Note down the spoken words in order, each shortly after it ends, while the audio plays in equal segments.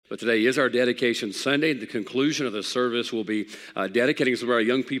But today is our dedication Sunday. The conclusion of the service will be dedicating some of our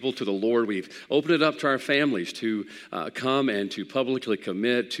young people to the Lord. We've opened it up to our families to come and to publicly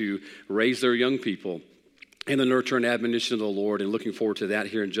commit to raise their young people in the nurture and admonition of the Lord, and looking forward to that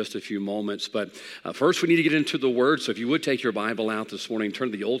here in just a few moments. But first, we need to get into the Word. So if you would take your Bible out this morning,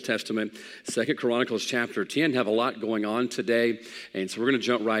 turn to the Old Testament, 2 Chronicles chapter 10. Have a lot going on today, and so we're going to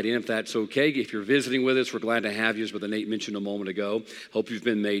jump right in if that's okay. If you're visiting with us, we're glad to have you, as Brother Nate mentioned a moment ago. Hope you've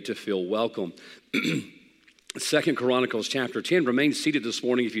been made to feel welcome. 2 Chronicles chapter 10. Remain seated this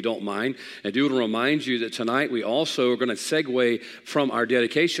morning if you don't mind. I do want to remind you that tonight we also are going to segue from our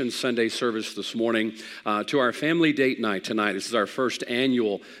dedication Sunday service this morning to our family date night tonight. This is our first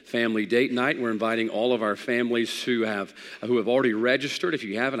annual family date night. We're inviting all of our families who have already registered. If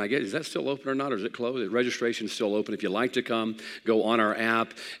you haven't, I guess, is that still open or not, or is it closed? Registration is still open. If you'd like to come, go on our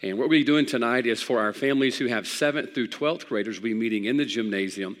app. And what we're doing tonight is for our families who have 7th through 12th graders, we'll be meeting in the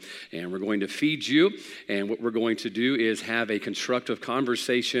gymnasium, and we're going to feed you. And what we're going to do is have a constructive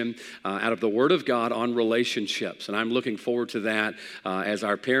conversation out of the Word of God on relationships. And I'm looking forward to that as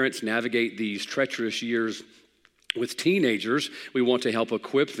our parents navigate these treacherous years with teenagers. We want to help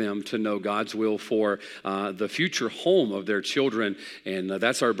equip them to know God's will for the future home of their children. And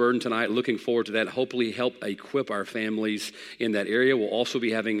that's our burden tonight. Looking forward to that. Hopefully help equip our families in that area. We'll also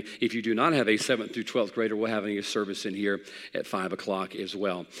be having, if you do not have a 7th through 12th grader, we're having a service in here at 5 o'clock as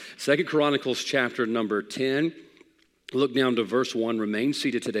well. 2 Chronicles chapter number 10. Look down to verse 1. Remain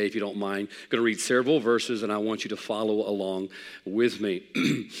seated today if you don't mind. I'm going to read several verses, and I want you to follow along with me.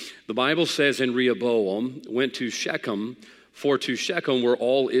 The Bible says, "And Rehoboam went to Shechem, for to Shechem were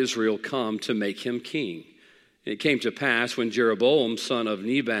all Israel come to make him king. It came to pass when Jeroboam, son of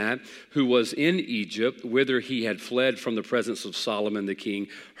Nebat, who was in Egypt, whither he had fled from the presence of Solomon the king,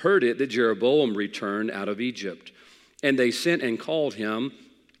 heard it that Jeroboam returned out of Egypt. And they sent and called him.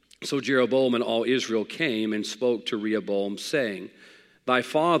 So Jeroboam and all Israel came and spoke to Rehoboam, saying, Thy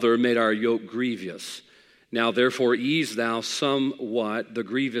father made our yoke grievous. Now therefore ease thou somewhat the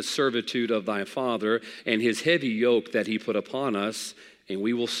grievous servitude of thy father, and his heavy yoke that he put upon us, and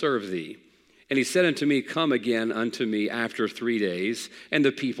we will serve thee. And he said unto me, Come again unto me after 3 days. And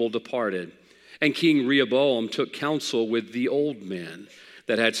the people departed. And King Rehoboam took counsel with the old men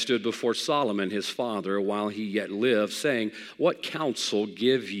that had stood before Solomon his father while he yet lived, saying, What counsel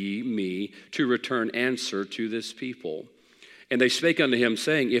give ye me to return answer to this people? And they spake unto him,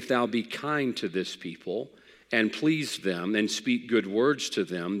 saying, If thou be kind to this people, and please them, and speak good words to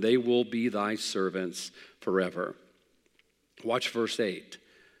them, they will be thy servants forever." Watch verse 8.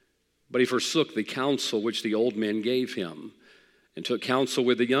 "But he forsook the counsel which the old men gave him, and took counsel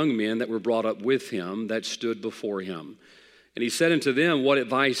with the young men that were brought up with him that stood before him. And he said unto them, What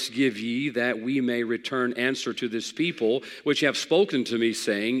advice give ye that we may return answer to this people, which have spoken to me,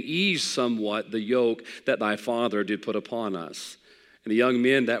 saying, Ease somewhat the yoke that thy father did put upon us? And the young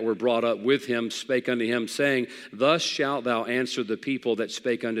men that were brought up with him spake unto him, saying, Thus shalt thou answer the people that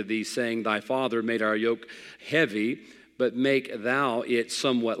spake unto thee, saying, Thy father made our yoke heavy, but make thou it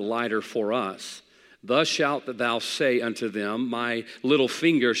somewhat lighter for us. Thus shalt thou say unto them, My little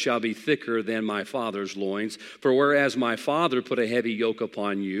finger shall be thicker than my father's loins. For whereas my father put a heavy yoke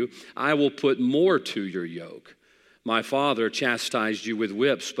upon you, I will put more to your yoke. My father chastised you with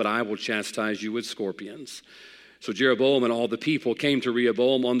whips, but I will chastise you with scorpions." So Jeroboam and all the people came to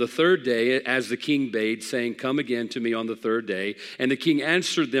Rehoboam on the 3rd day, as the king bade, saying, Come again to me on the 3rd day. And the king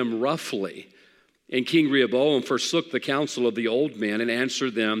answered them roughly. And King Rehoboam forsook the counsel of the old men, and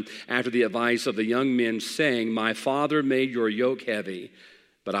answered them after the advice of the young men, saying, My father made your yoke heavy,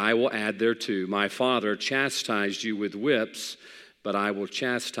 but I will add thereto. My father chastised you with whips, but I will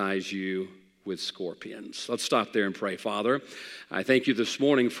chastise you with scorpions. Let's stop there and pray. Father, I thank you this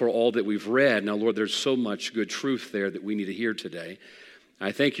morning for all that we've read. Now, Lord, there's so much good truth there that we need to hear today.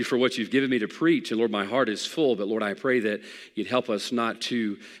 I thank you for what you've given me to preach. And Lord, my heart is full. But Lord, I pray that you'd help us not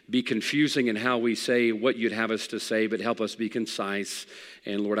to be confusing in how we say what you'd have us to say, but help us be concise.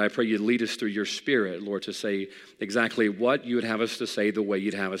 And Lord, I pray you'd lead us through your Spirit, Lord, to say exactly what you would have us to say the way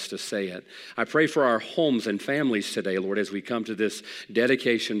you'd have us to say it. I pray for our homes and families today, Lord, as we come to this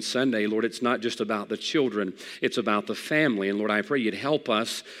dedication Sunday. Lord, it's not just about the children, it's about the family. And Lord, I pray you'd help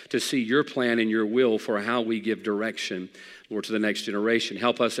us to see your plan and your will for how we give direction, Lord, to the next generation.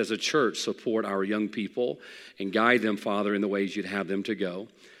 Help us as a church support our young people and guide them, Father, in the ways you'd have them to go.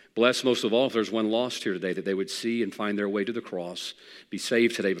 Bless most of all, if there's one lost here today, that they would see and find their way to the cross. Be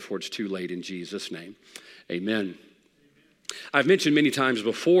saved today before it's too late, in Jesus' name. Amen. I've mentioned many times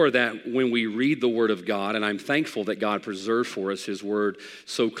before that when we read the Word of God, and I'm thankful that God preserved for us His Word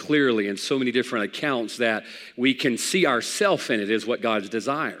so clearly in so many different accounts that we can see ourselves in it is what God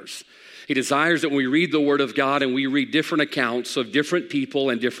desires. He desires that when we read the Word of God and we read different accounts of different people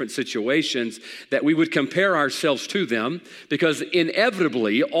and different situations, that we would compare ourselves to them, because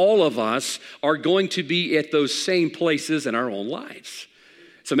inevitably all of us are going to be at those same places in our own lives.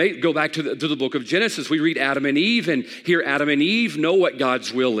 So go back to the book of Genesis. We read Adam and Eve, and here Adam and Eve know what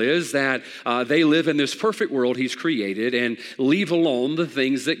God's will is, that they live in this perfect world He's created and leave alone the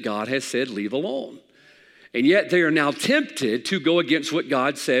things that God has said leave alone. And yet they are now tempted to go against what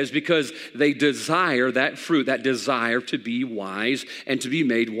God says because they desire that fruit, that desire to be wise and to be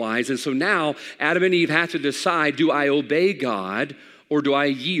made wise. And so now Adam and Eve have to decide, do I obey God or do I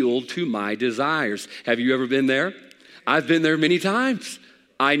yield to my desires? Have you ever been there? I've been there many times.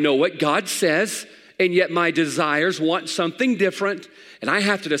 I know what God says, and yet my desires want something different. And I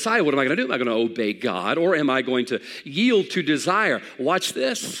have to decide, what am I going to do? Am I going to obey God, or am I going to yield to desire? Watch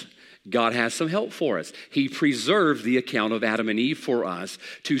this. God has some help for us. He preserved the account of Adam and Eve for us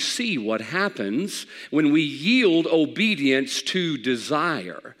to see what happens when we yield obedience to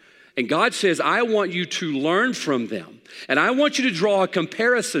desire. And God says, I want you to learn from them. And I want you to draw a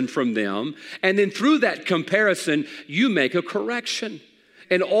comparison from them. And then through that comparison, you make a correction.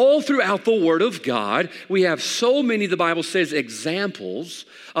 And all throughout the Word of God, we have so many, the Bible says, examples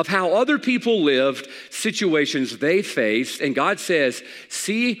of how other people lived, situations they faced. And God says,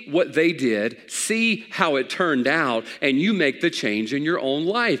 see what they did, see how it turned out, and you make the change in your own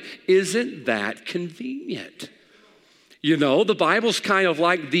life. Isn't that convenient? You know, the Bible's kind of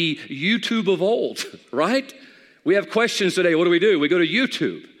like the YouTube of old, right? We have questions today. What do? We go to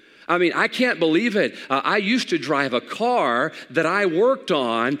YouTube. I mean, I can't believe it. I used to drive a car that I worked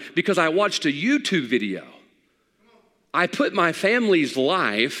on because I watched a YouTube video. I put my family's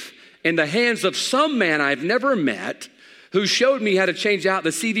life in the hands of some man I've never met who showed me how to change out the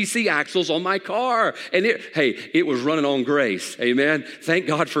CVC axles on my car. And it was running on grace. Amen. Thank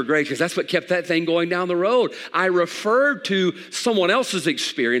God for grace, because that's what kept that thing going down the road. I referred to someone else's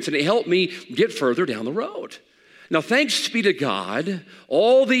experience, and it helped me get further down the road. Now, thanks be to God,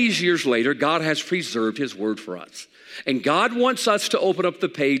 all these years later, God has preserved His Word for us. And God wants us to open up the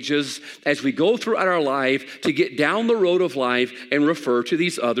pages as we go throughout our life to get down the road of life and refer to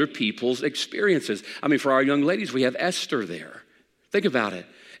these other people's experiences. I mean, for our young ladies, we have Esther there. Think about it.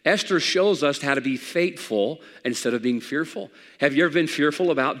 Esther shows us how to be faithful instead of being fearful. Have you ever been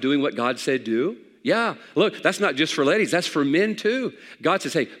fearful about doing what God said do? Yeah. Look, that's not just for ladies. That's for men too. God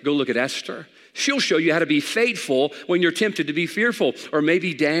says, hey, go look at Esther. She'll show you how to be faithful when you're tempted to be fearful. Or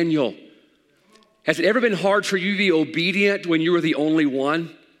maybe Daniel. Has it ever been hard for you to be obedient when you were the only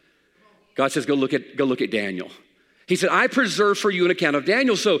one? God says, go look at Daniel. He said, I preserve for you an account of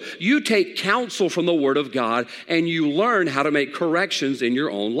Daniel. So you take counsel from the Word of God and you learn how to make corrections in your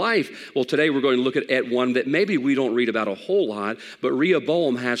own life. Well, today we're going to look at one that maybe we don't read about a whole lot, but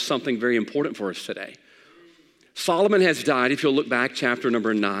Rehoboam has something very important for us today. Solomon has died. If you'll look back, chapter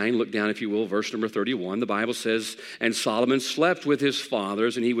number 9, look down, if you will, verse number 31. The Bible says, and Solomon slept with his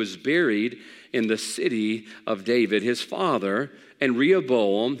fathers, and he was buried in the city of David, his father, and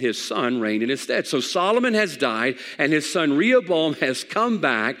Rehoboam, his son, reigned in his stead. So Solomon has died, and his son Rehoboam has come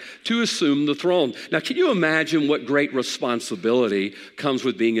back to assume the throne. Now, can you imagine what great responsibility comes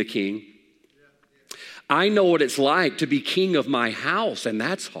with being a king? I know what it's like to be king of my house, and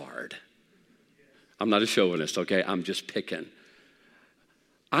that's hard. I'm not a chauvinist, okay? I'm just picking.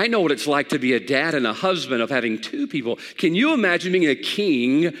 I know what it's like to be a dad and a husband of having two people. Can you imagine being a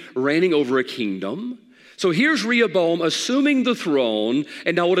king reigning over a kingdom? So here's Rehoboam assuming the throne,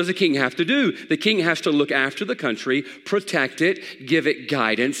 and now what does the king have to do? The king has to look after the country, protect it, give it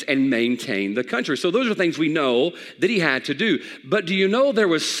guidance, and maintain the country. So those are things we know that he had to do. But do you know there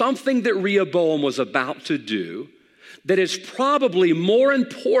was something that Rehoboam was about to do that is probably more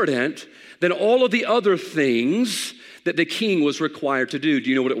important than all of the other things that the king was required to do? Do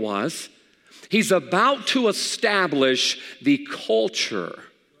you know what it was? He's about to establish the culture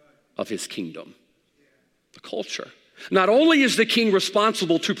of his kingdom. The culture. Not only is the king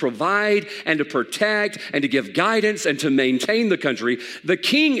responsible to provide and to protect and to give guidance and to maintain the country, the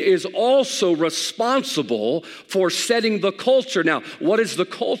king is also responsible for setting the culture. Now, what is the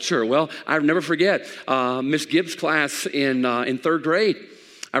culture? Well, I'll never forget Miss Gibbs' class in third grade.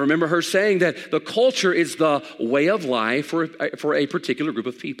 I remember her saying that the culture is the way of life for a particular group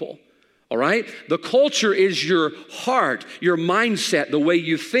of people. All right? The culture is your heart, your mindset, the way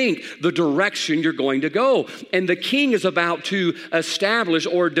you think, the direction you're going to go. And the king is about to establish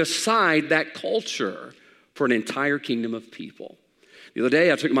or decide that culture for an entire kingdom of people. The other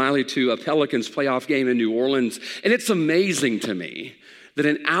day, I took Miley to a Pelicans playoff game in New Orleans, and it's amazing to me that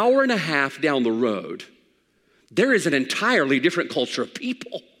an hour and a half down the road, there is an entirely different culture of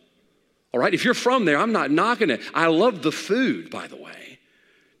people. All right, if you're from there, I'm not knocking it. I love the food, by the way.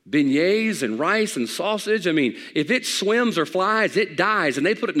 Beignets and rice and sausage. I mean, if it swims or flies, it dies, and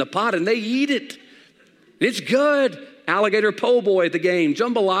they put it in a pot and they eat it. It's good. Alligator po' boy at the game,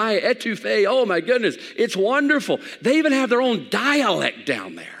 jambalaya, etouffee. Oh my goodness, it's wonderful. They even have their own dialect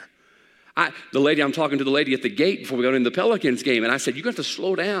down there. I'm talking to the lady at the gate before we got into the Pelicans game, and I said, "You got to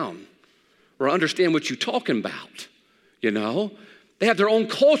slow down or understand what you're talking about." You know, they have their own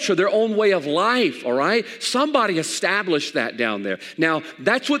culture, their own way of life. All right, somebody established that down there. Now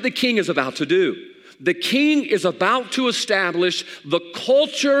that's what the king is about to do. The king is about to establish the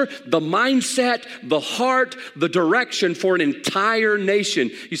culture, the mindset, the heart, the direction for an entire nation.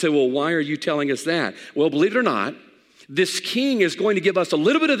 You say, well, why are you telling us that? Well, believe it or not, this king is going to give us a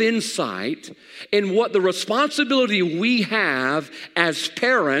little bit of insight in what the responsibility we have as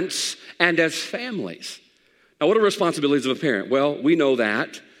parents and as families. Now, what are responsibilities of a parent? Well, we know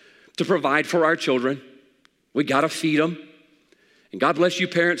that to provide for our children. We got to feed them. And God bless you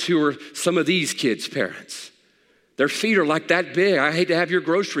parents who are some of these kids' parents. Their feet are like that big. I hate to have your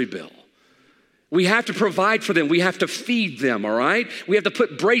grocery bill. We have to provide for them. We have to feed them, all right? We have to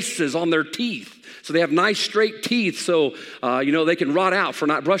put braces on their teeth so they have nice straight teeth so, they can rot out for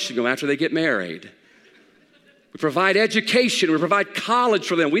not brushing them after they get married. We provide education. We provide college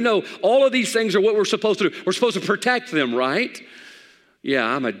for them. We know all of these things are what we're supposed to do. We're supposed to protect them, right? Yeah,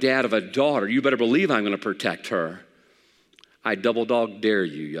 I'm a dad of a daughter. You better believe I'm going to protect her. I double dog dare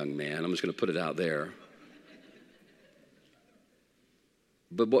you, young man. I'm just going to put it out there.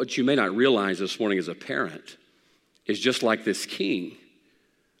 But what you may not realize this morning as a parent is just like this king,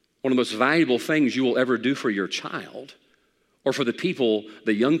 one of the most valuable things you will ever do for your child or for the people,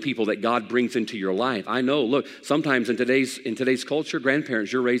 the young people that God brings into your life. I know, look, sometimes in today's culture,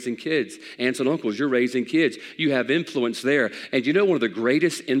 grandparents, you're raising kids. Aunts and uncles, you're raising kids. You have influence there. And you know one of the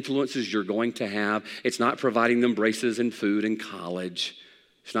greatest influences you're going to have, it's not providing them braces and food and college.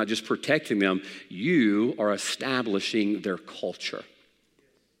 It's not just protecting them. You are establishing their culture,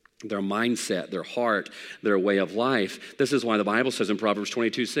 their mindset, their heart, their way of life. This is why the Bible says in Proverbs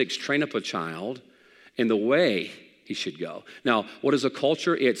 22:6, train up a child in the way he should go. Now, what is a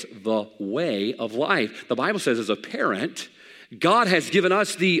culture? It's the way of life. The Bible says as a parent, God has given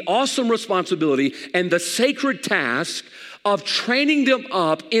us the awesome responsibility and the sacred task of training them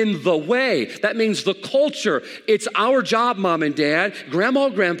up in the way. That means the culture. It's our job, mom and dad, grandma,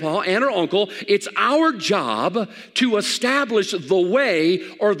 grandpa, aunt or uncle. It's our job to establish the way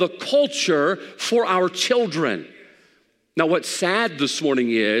or the culture for our children. Now, what's sad this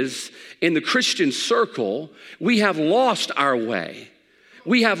morning is, in the Christian circle, we have lost our way.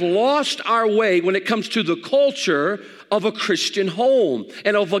 We have lost our way when it comes to the culture of a Christian home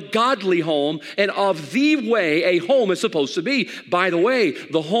and of a godly home and of the way a home is supposed to be. By the way,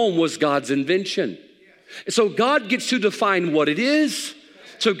 the home was God's invention. So God gets to define what it is.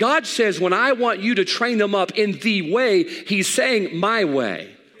 So God says, when I want you to train them up in the way, he's saying my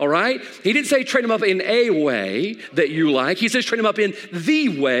way. All right? He didn't say train them up in a way that you like. He says train them up in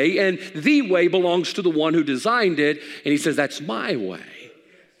the way, and the way belongs to the one who designed it, and he says that's my way.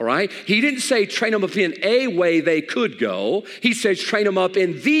 All right? He didn't say train them up in a way they could go. He says train them up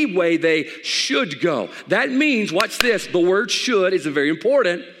in the way they should go. That means, watch this, the word should is very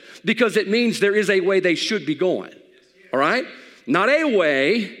important because it means there is a way they should be going. All right? Not a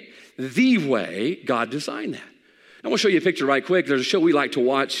way, the way God designed that. I want to show you a picture right quick. There's a show we like to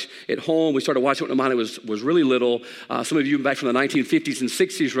watch at home. We started watching when Amanda was really little. Some of you back from the 1950s and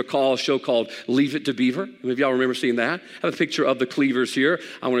 60s recall a show called Leave It to Beaver. Maybe y'all remember seeing that. I have a picture of the Cleavers here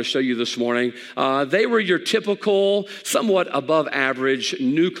I want to show you this morning. They were your typical, somewhat above average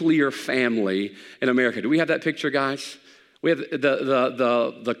nuclear family in America. Do we have that picture, guys? We have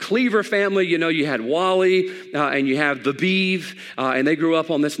the Cleaver family. You know, you had Wally and you have the Beeve, and they grew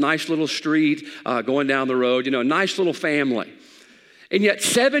up on this nice little street going down the road. You know, a nice little family. And yet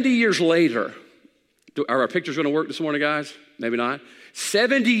 70 years later, are our pictures going to work this morning, guys? Maybe not.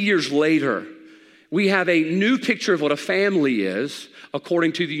 70 years later, we have a new picture of what a family is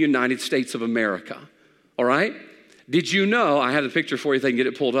according to the United States of America. All right? Did you know, I have the picture for you if they can get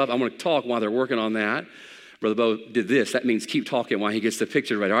it pulled up. I'm going to talk while they're working on that. Brother Bo did this. That means keep talking while he gets the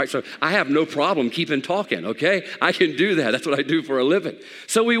picture right. All right, so I have no problem keeping talking, okay? I can do that. That's what I do for a living.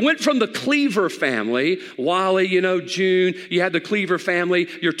 So we went from the Cleaver family, Wally, you know, June. You had the Cleaver family,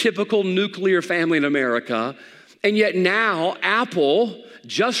 your typical nuclear family in America. And yet now Apple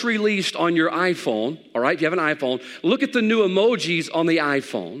just released on your iPhone, all right, if you have an iPhone, look at the new emojis on the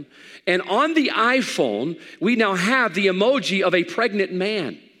iPhone. And on the iPhone, we now have the emoji of a pregnant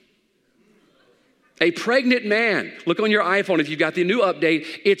man. A pregnant man. Look on your iPhone. If you've got the new update,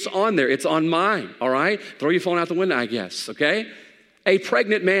 it's on there. It's on mine, all right? Throw your phone out the window, I guess, okay? A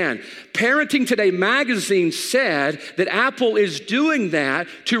pregnant man. Parenting Today magazine said that Apple is doing that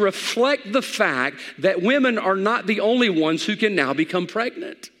to reflect the fact that women are not the only ones who can now become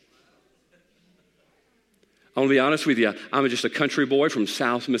pregnant. I'm gonna be honest with you, I'm just a country boy from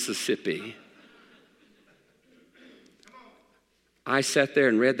South Mississippi. I sat there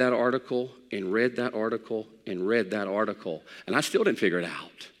and read that article and read that article and read that article, and I still didn't figure it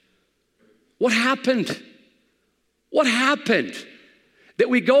out. What happened? What happened? That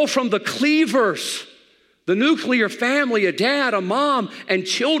we go from the cleavers, the nuclear family, a dad, a mom, and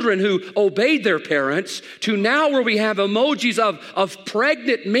children who obeyed their parents, to now where we have emojis of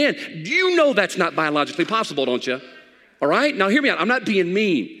pregnant men. You know that's not biologically possible, don't you? All right? Now hear me out. I'm not being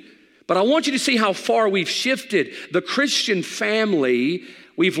mean, but I want you to see how far we've shifted. The Christian family,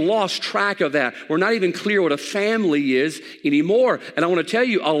 we've lost track of that. We're not even clear what a family is anymore. And I want to tell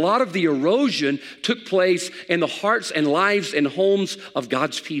you, a lot of the erosion took place in the hearts and lives and homes of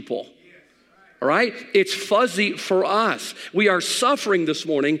God's people. All right? It's fuzzy for us. We are suffering this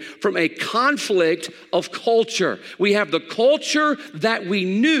morning from a conflict of culture. We have the culture that we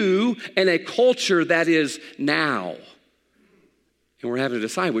knew and a culture that is now. And we're having to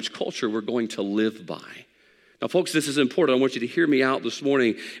decide which culture we're going to live by. Now, folks, this is important. I want you to hear me out this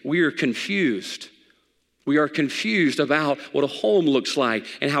morning. We are confused. We are confused about what a home looks like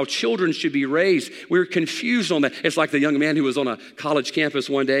and how children should be raised. We're confused on that. It's like the young man who was on a college campus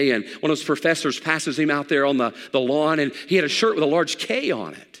one day, and one of his professors passes him out there on the lawn, and he had a shirt with a large K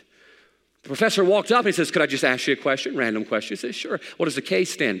on it. The professor walked up and he says, "Could I just ask you a question, random question?" He says, "Sure. What does the K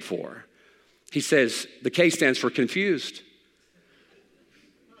stand for?" He says, "The K stands for confused."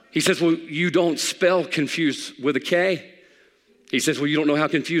 He says, "Well, you don't spell confused with a K." He says, "Well, you don't know how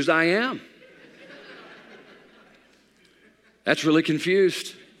confused I am." That's really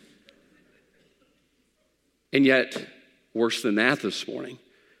confused. And yet, worse than that this morning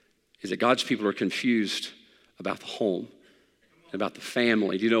is that God's people are confused about the home, about the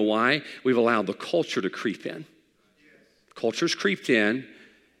family. Do you know why? We've allowed the culture to creep in. Culture's creeped in.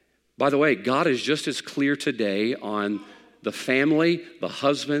 By the way, God is just as clear today on the family, the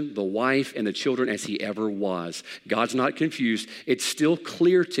husband, the wife, and the children as he ever was. God's not confused. It's still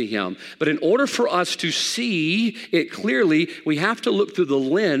clear to him. But in order for us to see it clearly, we have to look through the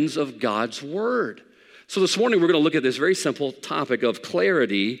lens of God's word. So this morning, we're going to look at this very simple topic of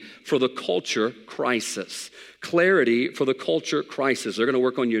clarity for the culture crisis. Clarity for the culture crisis. They're going to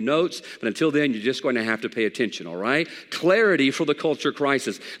work on your notes, but until then, you're just going to have to pay attention, all right? Clarity for the culture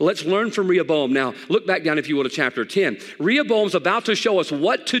crisis. Let's learn from Rehoboam. Now, look back down, if you will, to chapter 10. Rehoboam's about to show us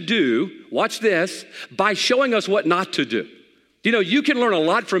what to do, watch this, by showing us what not to do. You know, you can learn a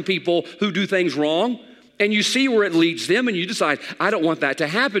lot from people who do things wrong, and you see where it leads them, and you decide, I don't want that to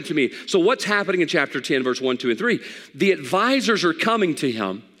happen to me. So what's happening in chapter 10, verse 1, 2, and 3? The advisors are coming to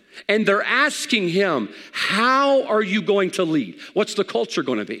him, and they're asking him, how are you going to lead? What's the culture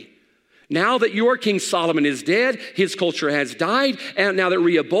going to be? Now that your King Solomon is dead, his culture has died, and now that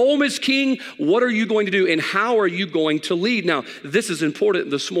Rehoboam is king, what are you going to do, and how are you going to lead? Now, this is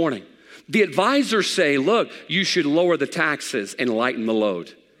important this morning. The advisors say, look, you should lower the taxes and lighten the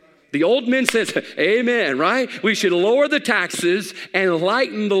load. The old men says, amen, right? We should lower the taxes and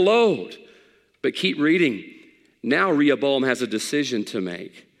lighten the load. But keep reading. Now Rehoboam has a decision to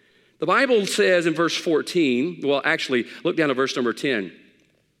make. The Bible says in verse 14, well, actually, look down to verse number 10.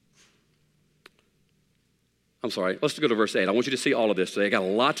 I'm sorry, let's go to verse 8. I want you to see all of this today. I got a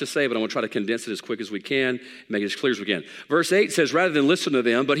lot to say, but I'm going to try to condense it as quick as we can, make it as clear as we can. Verse 8 says, rather than listen to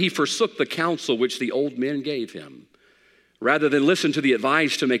them, but he forsook the counsel which the old men gave him. Rather than listen to the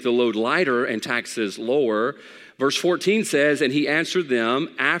advice to make the load lighter and taxes lower, verse 14 says, and he answered them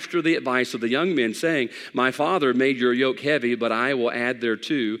after the advice of the young men, saying, my father made your yoke heavy, but I will add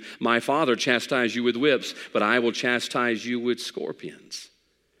thereto. My father chastised you with whips, but I will chastise you with scorpions.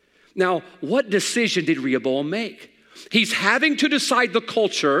 Now, what decision did Rehoboam make? He's having to decide the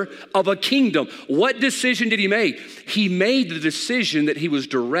culture of a kingdom. What decision did he make? He made the decision that he was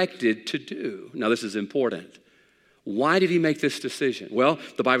directed to do. Now, this is important. Why did he make this decision? Well,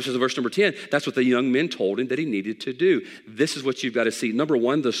 the Bible says in verse number 10, that's what the young men told him that he needed to do. This is what you've got to see. Number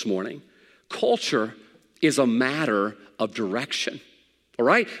one this morning, culture is a matter of direction. All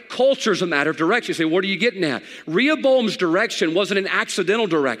right? Culture is a matter of direction. You say, what are you getting at? Rehoboam's direction wasn't an accidental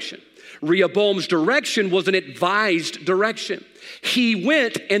direction. Rehoboam's direction was an advised direction. He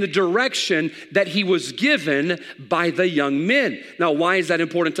went in the direction that he was given by the young men. Now, why is that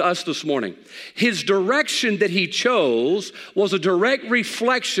important to us this morning? His direction that he chose was a direct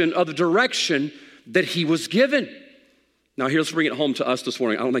reflection of the direction that he was given. Now, here, let's bring it home to us this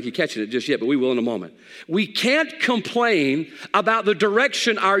morning. I don't think you're catching it just yet, but we will in a moment. We can't complain about the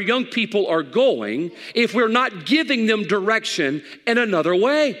direction our young people are going if we're not giving them direction in another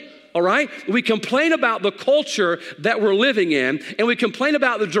way. All right? We complain about the culture that we're living in, and we complain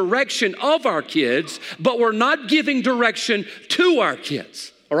about the direction of our kids, but we're not giving direction to our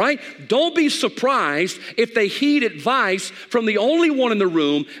kids. All right? Don't be surprised if they heed advice from the only one in the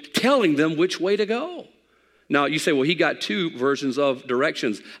room telling them which way to go. Now, you say, well, he got two versions of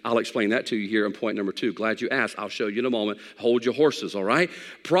directions. I'll explain that to you here in point number 2. Glad you asked. I'll show you in a moment. Hold your horses, all right?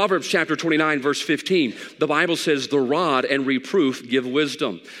 Proverbs chapter 29, verse 15. The Bible says, the rod and reproof give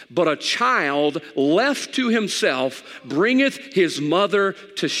wisdom, but a child left to himself bringeth his mother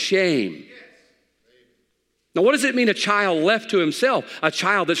to shame. Now, what does it mean, a child left to himself? A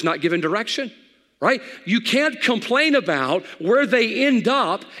child that's not given direction. Right? You can't complain about where they end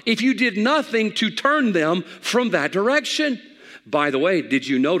up if you did nothing to turn them from that direction. By the way, did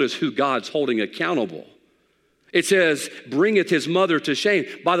you notice who God's holding accountable? It says, bringeth his mother to shame.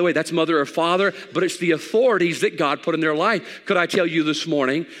 By the way, that's mother or father, but it's the authorities that God put in their life. Could I tell you this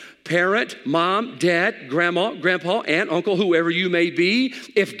morning, parent, mom, dad, grandma, grandpa, aunt, uncle, whoever you may be,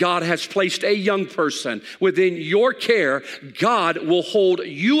 if God has placed a young person within your care, God will hold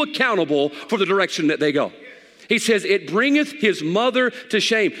you accountable for the direction that they go. He says, it bringeth his mother to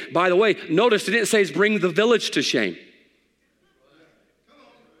shame. By the way, notice it didn't say it's bring the village to shame.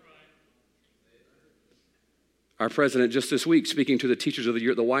 Our president just this week, speaking to the teachers of the year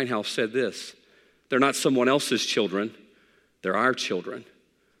at the White House, said this: they're not someone else's children, they're our children.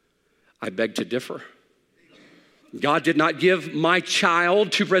 I beg to differ. God did not give my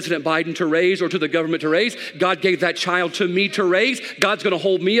child to President Biden to raise or to the government to raise. God gave that child to me to raise. God's going to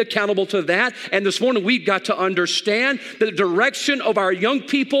hold me accountable to that. And this morning we've got to understand that the direction of our young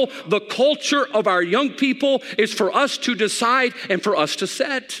people, the culture of our young people is for us to decide and for us to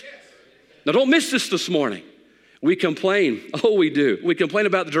set. Now don't miss this morning. We complain. Oh, we do. We complain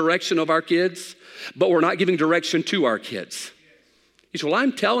about the direction of our kids, but we're not giving direction to our kids. He said, well,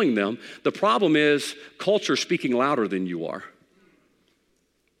 I'm telling them the problem is culture speaking louder than you are.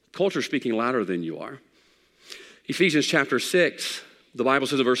 Culture speaking louder than you are. Ephesians chapter 6, the Bible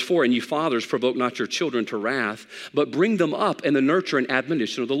says in verse 4, and you fathers provoke not your children to wrath, but bring them up in the nurture and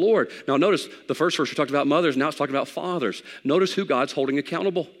admonition of the Lord. Now notice the first verse we talked about mothers, now it's talking about fathers. Notice who God's holding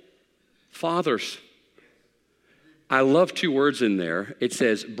accountable. Fathers. I love two words in there. It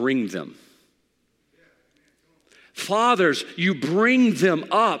says bring them. Fathers, you bring them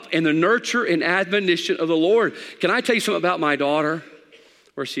up in the nurture and admonition of the Lord. Can I tell you something about my daughter?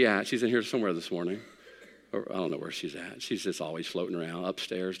 Where's she at? She's in here somewhere this morning. Or I don't know where she's at. She's just always floating around,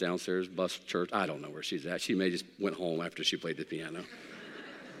 upstairs, downstairs, bus, church. I don't know where she's at. She may just went home after she played the piano.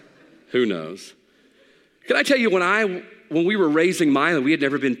 Who knows? Can I tell you, when we were raising Mila, we had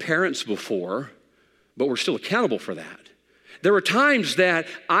never been parents before, but we're still accountable for that. There were times that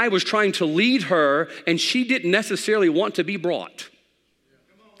I was trying to lead her and she didn't necessarily want to be brought.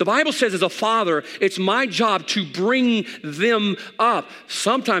 The Bible says as a father, it's my job to bring them up.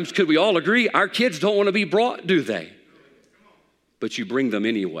 Sometimes, could we all agree, our kids don't want to be brought, do they? But you bring them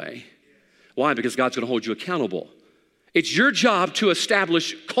anyway. Why? Because God's going to hold you accountable. It's your job to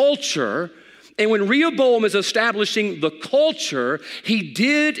establish culture. And when Rehoboam is establishing the culture, he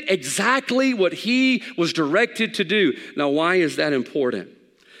did exactly what he was directed to do. Now, why is that important?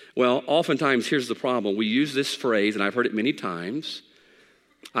 Well, oftentimes, here's the problem. We use this phrase, and I've heard it many times,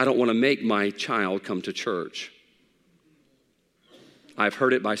 I don't want to make my child come to church. I've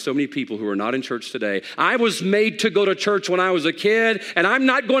heard it by so many people who are not in church today. I was made to go to church when I was a kid, and I'm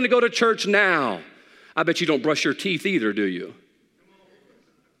not going to go to church now. I bet you don't brush your teeth either, do you?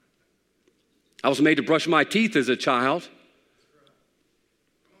 I was made to brush my teeth as a child.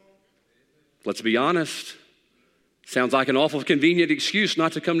 Let's be honest. Sounds like an awful convenient excuse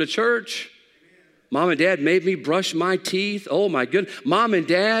not to come to church. Mom and Dad made me brush my teeth. Oh my goodness. Mom and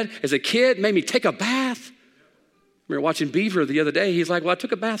Dad, as a kid, made me take a bath. We were watching Beaver the other day. He's like, well, I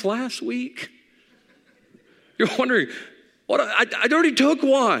took a bath last week. You're wondering, I already took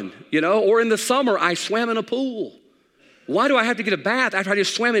one, or in the summer, I swam in a pool. Why do I have to get a bath after I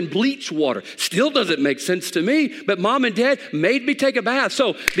just swam in bleach water? Still doesn't make sense to me, but Mom and Dad made me take a bath.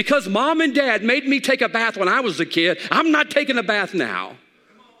 So because Mom and Dad made me take a bath when I was a kid, I'm not taking a bath now.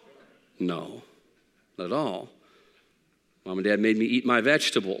 No, not at all. Mom and Dad made me eat my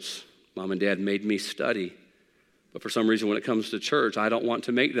vegetables. Mom and Dad made me study. But for some reason, when it comes to church, I don't want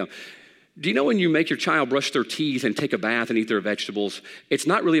to make them. Do you know when you make your child brush their teeth and take a bath and eat their vegetables, it's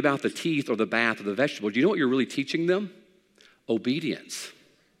not really about the teeth or the bath or the vegetable. Do you know what you're really teaching them? Obedience.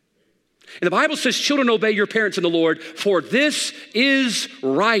 And the Bible says, children, obey your parents in the Lord, for this is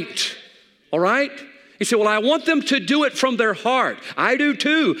right. All right? He said, well, I want them to do it from their heart. I do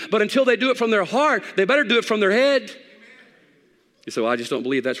too. But until they do it from their heart, they better do it from their head. You say, well, I just don't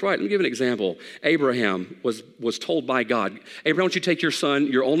believe that's right. Let me give an example. Abraham was told by God, Abraham, I want you to take your son,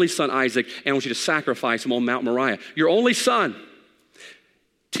 your only son Isaac, and I want you to sacrifice him on Mount Moriah. Your only son.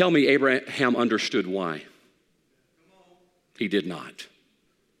 Tell me Abraham understood why. He did not.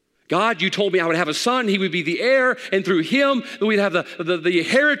 God, you told me I would have a son, he would be the heir, and through him we'd have the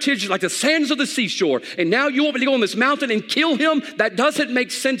heritage like the sands of the seashore. And now you want me to go on this mountain and kill him? That doesn't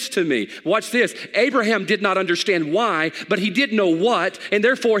make sense to me. Watch this. Abraham did not understand why, but he did know what, and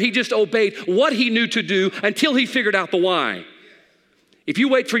therefore he just obeyed what he knew to do until he figured out the why. If you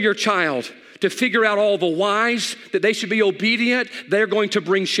wait for your child to figure out all the whys that they should be obedient, they're going to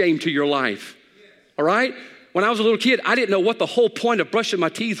bring shame to your life. All right? When I was a little kid, I didn't know what the whole point of brushing my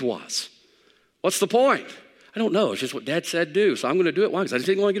teeth was. What's the point? I don't know. It's just what Dad said do, so I'm going to do it. Why? Because I just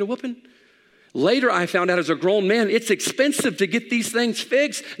didn't want to get a whooping. Later, I found out as a grown man, it's expensive to get these things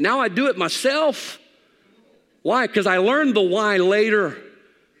fixed. Now I do it myself. Why? Because I learned the why later.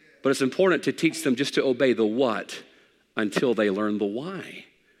 But it's important to teach them just to obey the what until they learn the why.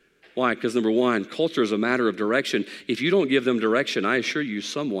 Why? Because number one, culture is a matter of direction. If you don't give them direction, I assure you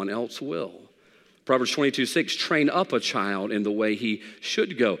someone else will. Proverbs 22:6, train up a child in the way he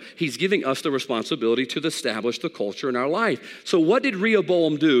should go. He's giving us the responsibility to establish the culture in our life. So what did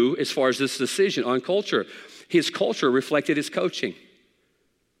Rehoboam do as far as this decision on culture? His culture reflected his coaching.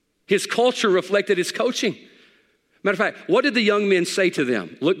 His culture reflected his coaching. Matter of fact, what did the young men say to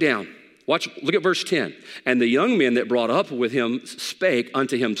them? Look down. Look at verse 10. And the young men that brought up with him spake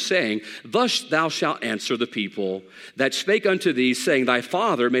unto him, saying, thus thou shalt answer the people that spake unto thee, saying, thy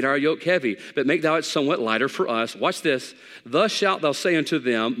father made our yoke heavy, but make thou it somewhat lighter for us. Watch this. Thus shalt thou say unto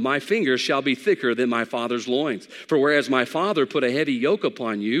them, my fingers shall be thicker than my father's loins. For whereas my father put a heavy yoke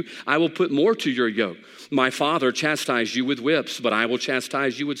upon you, I will put more to your yoke. My father chastised you with whips, but I will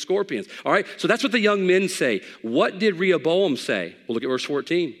chastise you with scorpions. All right, so that's what the young men say. What did Rehoboam say? Well, look at verse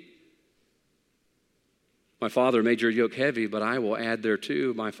 14. My father made your yoke heavy, but I will add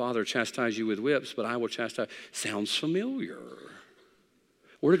thereto. My father chastised you with whips, but I will chastise. Sounds familiar.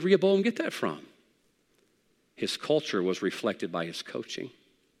 Where did Rehoboam get that from? His culture was reflected by his coaching.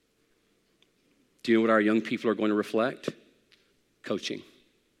 Do you know what our young people are going to reflect? Coaching.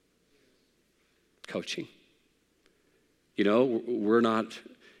 Coaching. You know, we're not,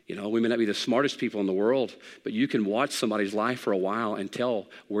 we may not be the smartest people in the world, but you can watch somebody's life for a while and tell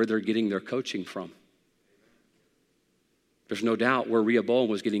where they're getting their coaching from. There's no doubt where Rehoboam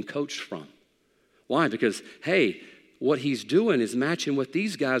was getting coached from. Why? Because, hey, what he's doing is matching what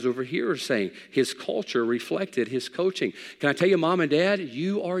these guys over here are saying. His culture reflected his coaching. Can I tell you, Mom and Dad,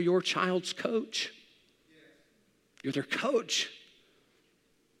 you are your child's coach. You're their coach.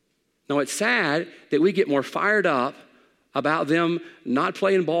 Now, it's sad that we get more fired up about them not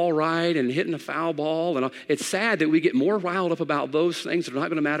playing ball right and hitting a foul ball. And it's sad that we get more riled up about those things that are not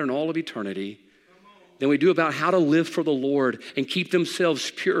going to matter in all of eternity than we do about how to live for the Lord and keep themselves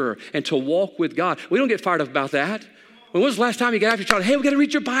pure and to walk with God. We don't get fired up about that. When was the last time you got after your child? Hey, we got to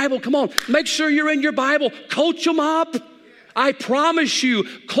read your Bible. Come on, make sure you're in your Bible. Coach them up. I promise you,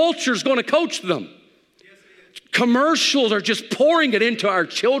 culture's going to coach them. Commercials are just pouring it into our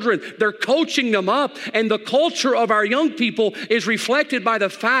children. They're coaching them up. And the culture of our young people is reflected by the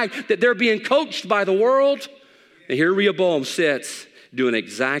fact that they're being coached by the world. And here Rehoboam sits, doing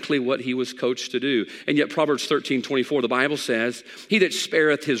exactly what he was coached to do. And yet Proverbs 13:24, the Bible says, he that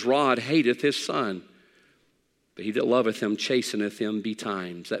spareth his rod hateth his son, but he that loveth him chasteneth him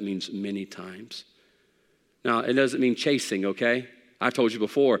betimes. That means many times. Now, it doesn't mean chasing, okay? I've told you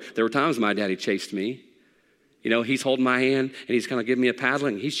before, there were times my daddy chased me. He's holding my hand and he's kind of giving me a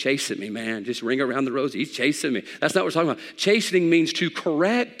paddling. He's chasing me, man. Just ring around the rosy. He's chasing me. That's not what we're talking about. Chastening means to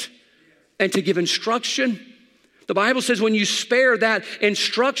correct and to give instruction. The Bible says when you spare that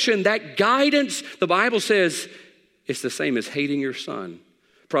instruction, that guidance, the Bible says it's the same as hating your son.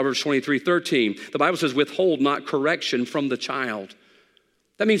 Proverbs 23:13, the Bible says withhold not correction from the child.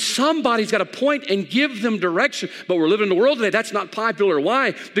 That means somebody's got to point and give them direction. But we're living in the world today, that's not popular.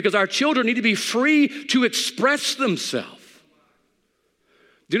 Why? Because our children need to be free to express themselves.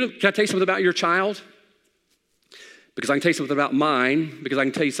 Can I tell you something about your child? Because I can tell you something about mine, because I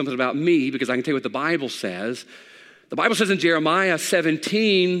can tell you something about me, because I can tell you what the Bible says. The Bible says in Jeremiah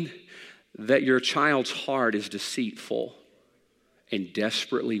 17 that your child's heart is deceitful and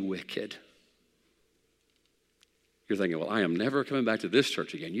desperately wicked. You're thinking, well, I am never coming back to this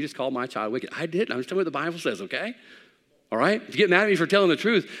church again. You just called my child wicked. I didn't. I'm just telling you what the Bible says, okay? All right? If you get mad at me for telling the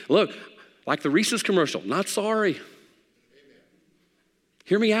truth, look, like the Reese's commercial, not sorry.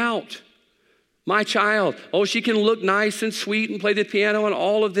 Hear me out. My child, she can look nice and sweet and play the piano and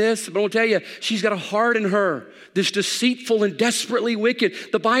all of this, but I'll tell you, she's got a heart in her that's deceitful and desperately wicked.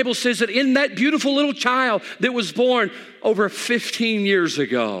 The Bible says that in that beautiful little child that was born over 15 years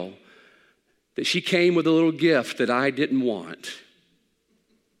ago, that she came with a little gift that I didn't want.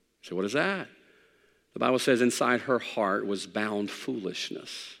 So what is that? The Bible says inside her heart was bound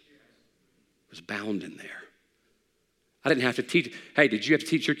foolishness. It was bound in there. I didn't have to teach. Hey, did you have to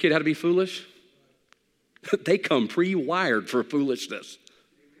teach your kid how to be foolish? They come pre-wired for foolishness.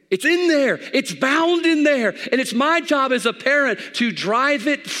 It's in there. It's bound in there. And it's my job as a parent to drive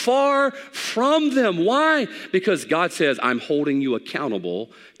it far from them. Why? Because God says, I'm holding you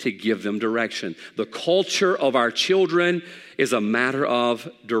accountable to give them direction. The culture of our children is a matter of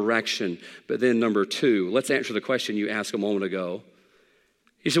direction. But then number two, let's answer the question you asked a moment ago.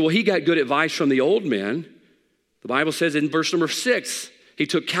 He said, well, he got good advice from the old men. The Bible says in verse number 6, he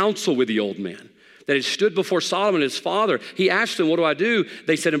took counsel with the old men that had stood before Solomon, his father. He asked them, what do I do?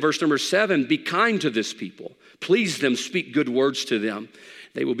 They said in verse number 7, be kind to this people. Please them, speak good words to them.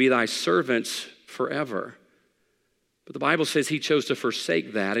 They will be thy servants forever. But the Bible says he chose to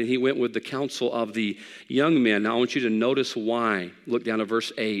forsake that, and he went with the counsel of the young men. Now I want you to notice why. Look down at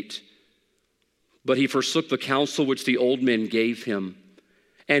verse 8. But he forsook the counsel which the old men gave him,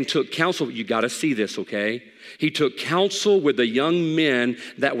 and took counsel. You got to see this, okay? He took counsel with the young men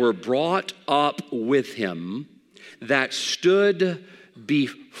that were brought up with him, that stood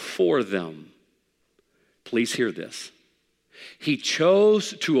before them. Please hear this. He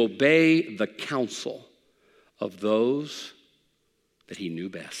chose to obey the counsel of those that he knew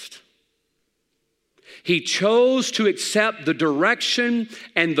best. He chose to accept the direction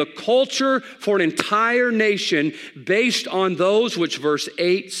and the culture for an entire nation based on those which verse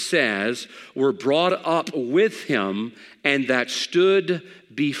 8 says were brought up with him and that stood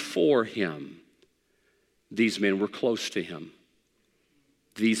before him. These men were close to him.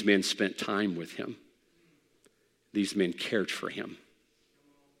 These men spent time with him. These men cared for him.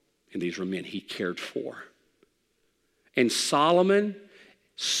 And these were men he cared for. And Solomon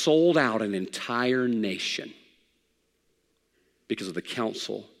sold out an entire nation because of the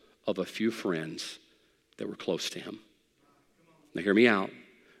counsel of a few friends that were close to him. Now hear me out.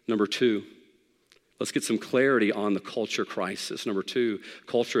 Number two, let's get some clarity on the culture crisis. Number two,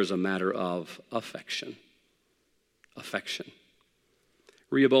 culture is a matter of affection. Affection.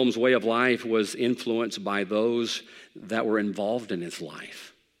 Rehoboam's way of life was influenced by those that were involved in his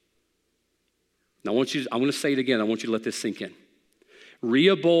life. Now I want to say it again. I want you to let this sink in.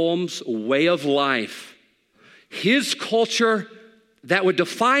 Rehoboam's way of life, his culture that would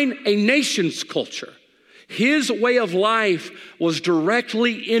define a nation's culture, his way of life was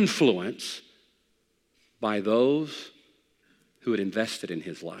directly influenced by those who had invested in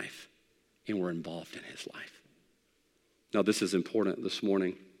his life and were involved in his life. Now, this is important this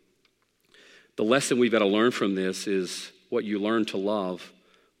morning. The lesson we've got to learn from this is what you learn to love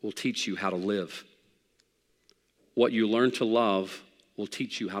will teach you how to live. What you learn to love will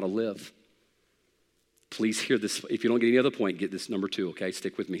teach you how to live. Please hear this. If you don't get any other point, get this number 2, okay?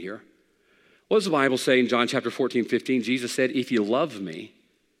 Stick with me here. What does the Bible say in John chapter 14, 15? Jesus said, if you love me,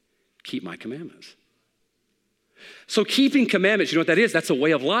 keep my commandments. So keeping commandments, you know what that is? That's a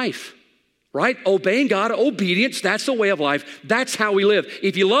way of life, right? Obeying God, obedience, that's a way of life. That's how we live.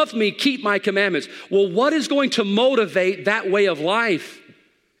 If you love me, keep my commandments. Well, what is going to motivate that way of life?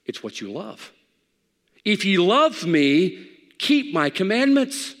 It's what you love. If you love me, keep my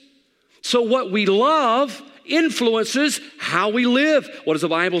commandments. So what we love influences how we live. What does the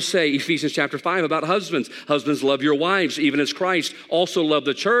Bible say? Ephesians chapter 5 about husbands. Husbands, love your wives, even as Christ also loved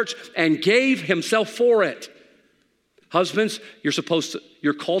the church and gave himself for it. Husbands,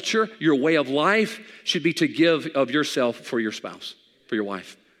 your culture, your way of life should be to give of yourself for your spouse, for your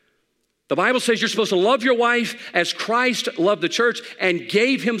wife. The Bible says you're supposed to love your wife as Christ loved the church and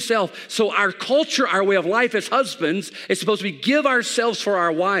gave himself. So our culture, our way of life as husbands is supposed to be give ourselves for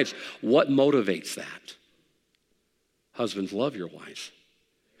our wives. What motivates that? Husbands, love your wives.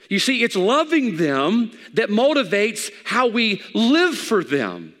 You see, it's loving them that motivates how we live for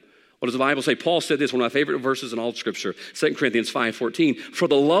them. What does the Bible say? Paul said this, one of my favorite verses in all of Scripture, 2 Corinthians 5:14, for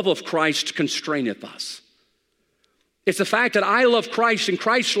the love of Christ constraineth us. It's the fact that I love Christ and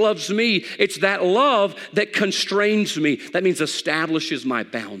Christ loves me. It's that love that constrains me. That means establishes my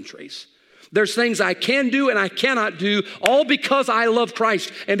boundaries. There's things I can do and I cannot do, all because I love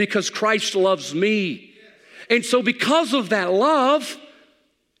Christ and because Christ loves me. And so because of that love,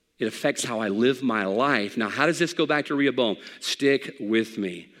 it affects how I live my life. Now, how does this go back to Rehoboam? Stick with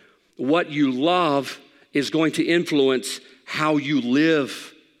me. What you love is going to influence how you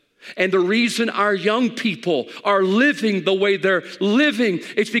live. And the reason our young people are living the way they're living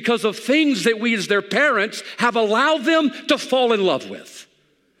is because of things that we as their parents have allowed them to fall in love with.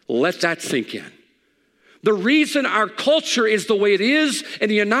 Let that sink in. The reason our culture is the way it is in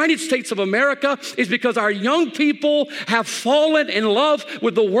the United States of America is because our young people have fallen in love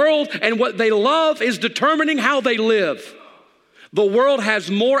with the world, and what they love is determining how they live. The world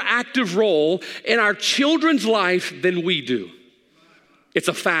has more active role in our children's life than we do. It's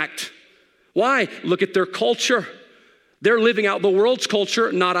a fact. Why? Look at their culture. They're living out the world's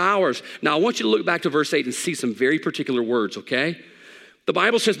culture, not ours. Now, I want you to look back to verse 8 and see some very particular words, okay? The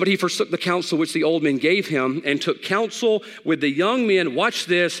Bible says, but he forsook the counsel which the old men gave him and took counsel with the young men, watch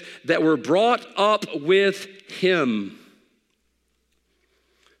this, that were brought up with him.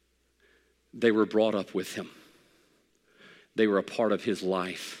 They were brought up with him. They were a part of his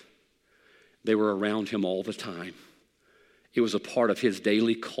life. They were around him all the time. It was a part of his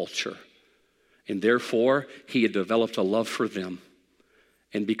daily culture. And therefore, he had developed a love for them.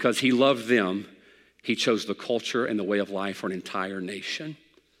 And because he loved them, he chose the culture and the way of life for an entire nation.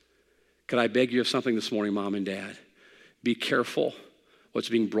 Could I beg you of something this morning, Mom and Dad? Be careful what's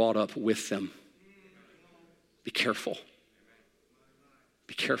being brought up with them. Be careful.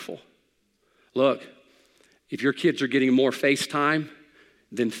 Be careful. Look, if your kids are getting more FaceTime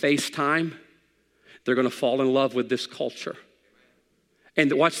than FaceTime, they're going to fall in love with this culture.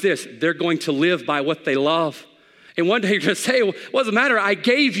 And watch this, they're going to live by what they love. And one day you're going to say, well, what does it matter? I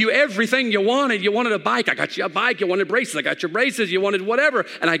gave you everything you wanted. You wanted a bike. I got you a bike. You wanted braces. I got your braces. You wanted whatever.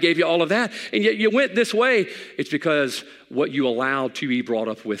 And I gave you all of that. And yet you went this way. It's because what you allowed to be brought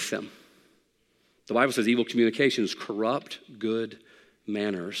up with them. The Bible says evil communications corrupt good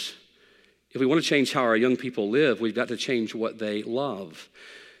manners. If we want to change how our young people live, we've got to change what they love.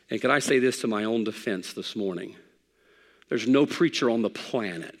 And can I say this to my own defense this morning? There's no preacher on the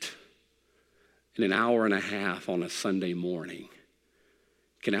planet in an hour and a half on a Sunday morning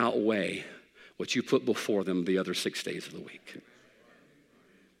can outweigh what you put before them the other 6 days of the week.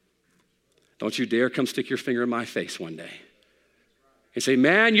 Don't you dare come stick your finger in my face one day and say,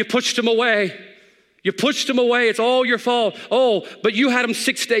 man, you pushed them away. You pushed them away. It's all your fault. Oh, but you had them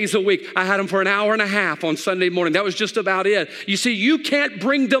 6 days a week. I had them for an hour and a half on Sunday morning. That was just about it. You see, you can't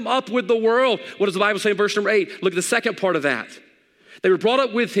bring them up with the world. What does the Bible say in verse number 8? Look at the second part of that. They were brought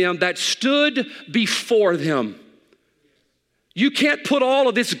up with him that stood before them. You can't put all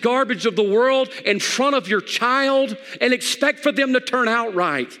of this garbage of the world in front of your child and expect for them to turn out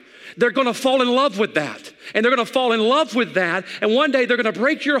right. They're going to fall in love with that. And they're going to fall in love with that. And one day they're going to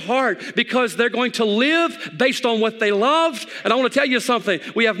break your heart because they're going to live based on what they loved. And I want to tell you something.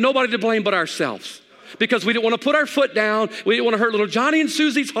 We have nobody to blame but ourselves. Because we didn't want to put our foot down. We didn't want to hurt little Johnny and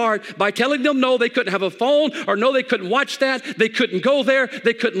Susie's heart by telling them no, they couldn't have a phone, or no, they couldn't watch that. They couldn't go there.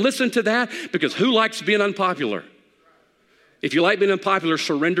 They couldn't listen to that. Because who likes being unpopular? If you like being unpopular,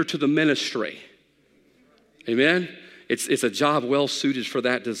 surrender to the ministry. Amen? It's a job well suited for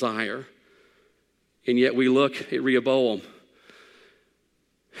that desire. And yet we look at Rehoboam.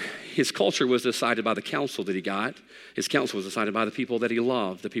 His culture was decided by the counsel that he got. His counsel was decided by the people that he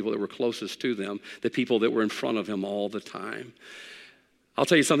loved, the people that were closest to them, the people that were in front of him all the time. I'll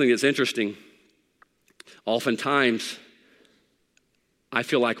tell you something that's interesting. Oftentimes, I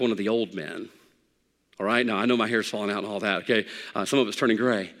feel like one of the old men. All right? Now, I know my hair's falling out and all that, okay? Some of it's turning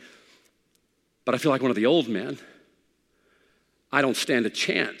gray. But I feel like one of the old men. I don't stand a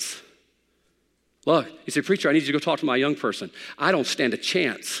chance. Look, you say, preacher, I need you to go talk to my young person. I don't stand a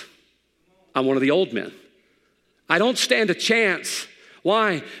chance. I'm one of the old men. I don't stand a chance.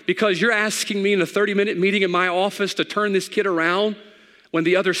 Why? Because you're asking me in a 30-minute meeting in my office to turn this kid around when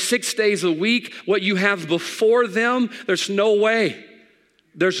the other 6 days a week, what you have before them, there's no way.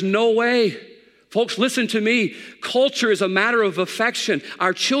 There's no way. Folks, listen to me. Culture is a matter of affection.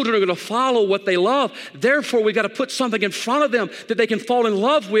 Our children are going to follow what they love. Therefore, we've got to put something in front of them that they can fall in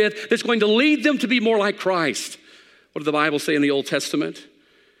love with that's going to lead them to be more like Christ. What did the Bible say in the Old Testament?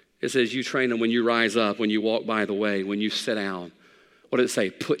 It says, you train them when you rise up, when you walk by the way, when you sit down. What did it say?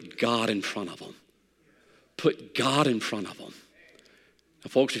 Put God in front of them. Put God in front of them. Now,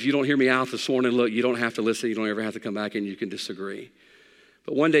 folks, if you don't hear me out this morning, look, you don't have to listen. You don't ever have to come back and you can disagree.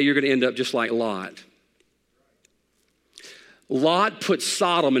 But one day you're going to end up just like Lot. Lot put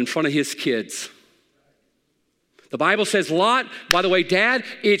Sodom in front of his kids. The Bible says, Lot, by the way, Dad,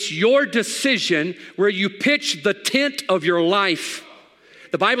 it's your decision where you pitch the tent of your life.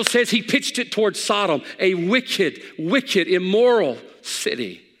 The Bible says he pitched it towards Sodom, a wicked, immoral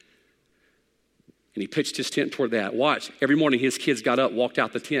city. And he pitched his tent toward that. Watch, every morning his kids got up, walked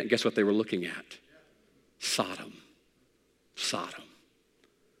out the tent. Guess what they were looking at? Sodom. Sodom.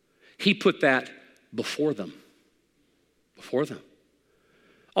 He put that before them. Before them.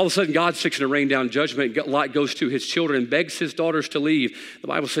 All of a sudden, God's fixing to rain down judgment. Lot goes to his children and begs his daughters to leave. The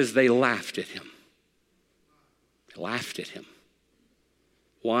Bible says they laughed at him. They laughed at him.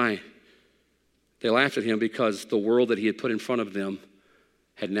 Why? They laughed at him because the world that he had put in front of them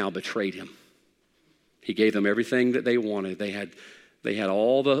had now betrayed him. He gave them everything that they wanted. They had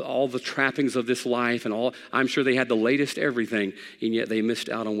all the trappings of this life and all. I'm sure they had the latest everything, and yet they missed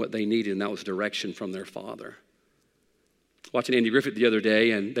out on what they needed, and that was direction from their father. Watching Andy Griffith the other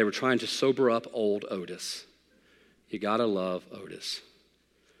day, and they were trying to sober up old Otis. You gotta love Otis.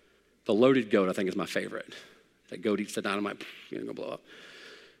 The loaded goat, I think, is my favorite. That goat eats the dynamite, gonna blow up.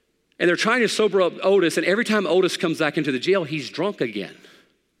 And they're trying to sober up Otis, and every time Otis comes back into the jail, he's drunk again.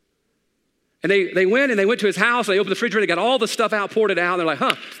 And they went to his house, they opened the refrigerator, they got all the stuff out, poured it out, and they're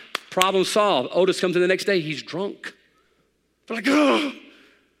like, problem solved. Otis comes in the next day, he's drunk. They're like, ugh.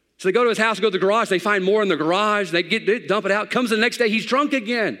 So they go to his house, go to the garage, they find more in the garage, they dump it out, comes the next day, he's drunk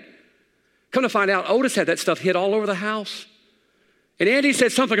again. Come to find out, Otis had that stuff hid all over the house. And Andy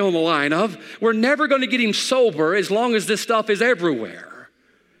said something on the line of, we're never going to get him sober as long as this stuff is everywhere.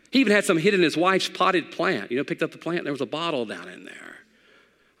 He even had some hid in his wife's potted plant. Picked up the plant, and there was a bottle down in there.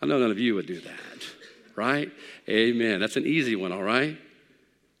 I know none of you would do that, right? Amen. That's an easy one, all right?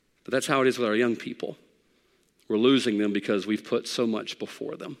 But that's how it is with our young people. We're losing them because we've put so much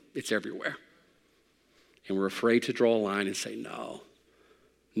before them. It's everywhere. And we're afraid to draw a line and say,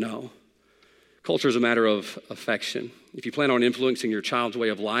 no. Culture is a matter of affection. If you plan on influencing your child's way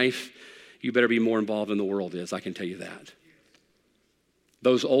of life, you better be more involved than the world is, I can tell you that.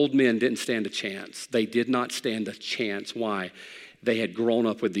 Those old men didn't stand a chance. They did not stand a chance. Why? They had grown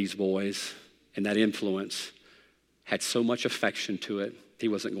up with these boys, and that influence had so much affection to it, he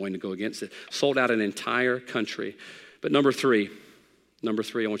wasn't going to go against it. Sold out an entire country. But number three, I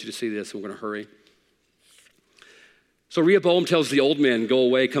want you to see this, and we're going to hurry. So Rehoboam tells the old men, go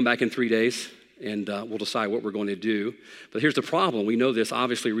away, come back in 3 days, and we'll decide what we're going to do. But here's the problem. We know this.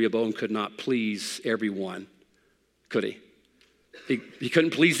 Obviously, Rehoboam could not please everyone, could he? He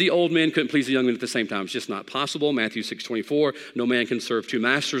couldn't please the old men, couldn't please the young men at the same time. It's just not possible. Matthew 6:24, no man can serve two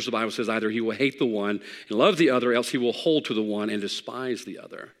masters. The Bible says either he will hate the one and love the other, else he will hold to the one and despise the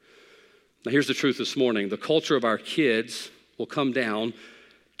other. Now here's the truth this morning. The culture of our kids will come down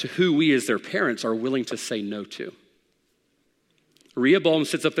to who we as their parents are willing to say no to. Rehoboam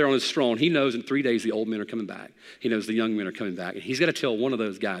sits up there on his throne. He knows in 3 days the old men are coming back. He knows the young men are coming back. And he's got to tell one of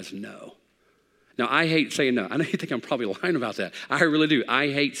those guys no. Now, I hate saying no. I know you think I'm probably lying about that. I really do. I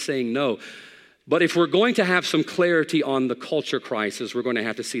hate saying no. But if we're going to have some clarity on the culture crisis, we're going to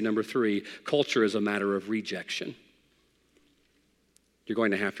have to see number 3, culture is a matter of rejection. You're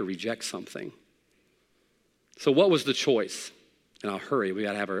going to have to reject something. So what was the choice? And I'll hurry. We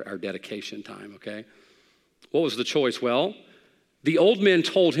got to have our dedication time, okay? What was the choice? Well, the old men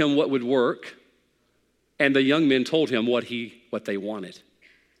told him what would work, and the young men told him what they wanted.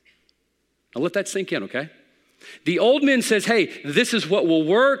 Now let that sink in, okay? The old men says, hey, this is what will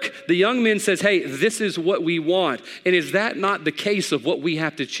work. The young men says, hey, this is what we want. And is that not the case of what we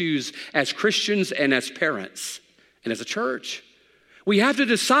have to choose as Christians and as parents and as a church? We have to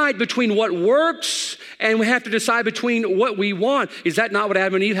decide between what works and we have to decide between what we want. Is that not what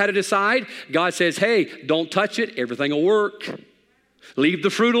Adam and Eve had to decide? God says, hey, don't touch it. Everything will work. Leave the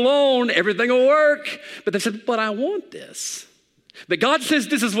fruit alone. Everything will work. But they said, but I want this. But God says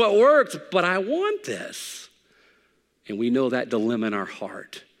this is what works, but I want this. And we know that dilemma in our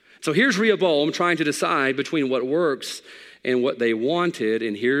heart. So here's Rehoboam trying to decide between what works and what they wanted,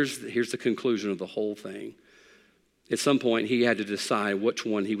 and here's the conclusion of the whole thing. At some point, he had to decide which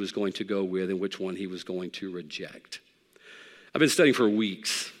one he was going to go with and which one he was going to reject. I've been studying for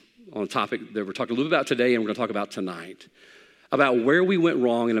weeks on a topic that we're talking a little bit about today and we're going to talk about tonight, about where we went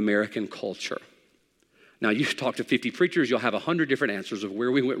wrong in American culture. Now, you talk to 50 preachers, you'll have 100 different answers of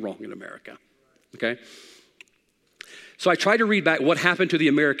where we went wrong in America, okay? So I tried to read back what happened to the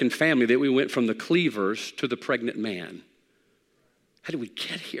American family that we went from the cleavers to the pregnant man. How did we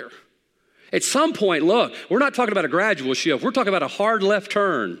get here? At some point, look, we're not talking about a gradual shift. We're talking about a hard left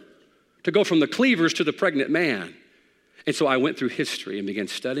turn to go from the cleavers to the pregnant man. And so I went through history and began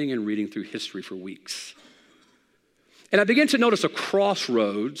studying and reading through history for weeks. And I began to notice a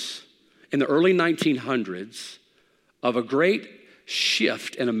crossroads in the early 1900s of a great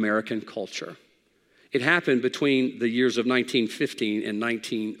shift in American culture. It happened between the years of 1915 and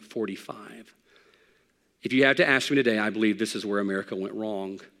 1945. If you had to ask me today, I believe this is where America went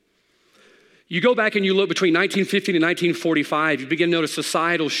wrong. You go back and you look between 1915 and 1945, you begin to notice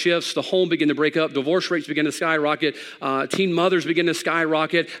societal shifts. The home began to break up. Divorce rates began to skyrocket. Teen mothers began to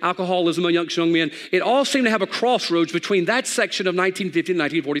skyrocket. Alcoholism amongst young men. It all seemed to have a crossroads between that section of 1915 and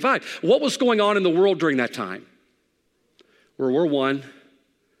 1945. What was going on in the world during that time? World War I,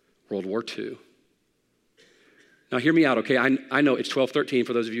 World War II. Now hear me out, okay? I know it's 12:13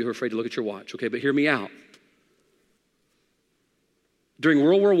 for those of you who are afraid to look at your watch, okay? But hear me out. During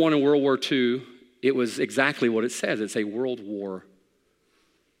World War I and World War II, it was exactly what it says. It's a world war.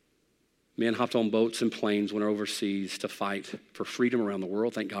 Men hopped on boats and planes, went overseas to fight for freedom around the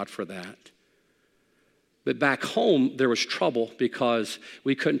world. Thank God for that. But back home, there was trouble because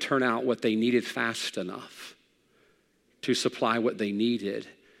we couldn't turn out what they needed fast enough to supply what they needed.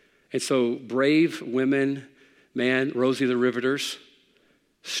 And so brave women, man, Rosie the Riveters,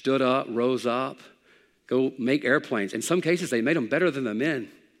 stood up, rose up, go make airplanes. In some cases, they made them better than the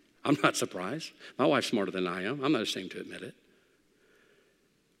men. I'm not surprised. My wife's smarter than I am. I'm not ashamed to admit it.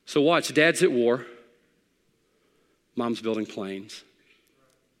 So watch, Dad's at war. Mom's building planes.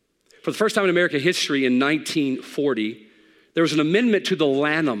 For the first time in American history in 1940, there was an amendment to the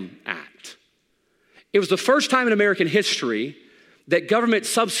Lanham Act. It was the first time in American history that government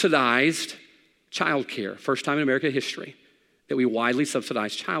subsidized child care. First time in American history that we widely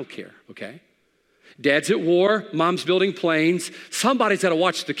subsidized child care, okay? Dad's at war, mom's building planes. Somebody's got to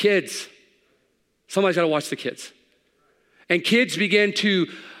watch the kids. Somebody's got to watch the kids. And kids began to,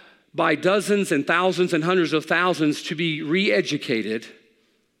 by dozens and thousands and hundreds of thousands, to be re-educated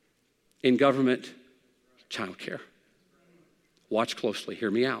in government child care. Watch closely.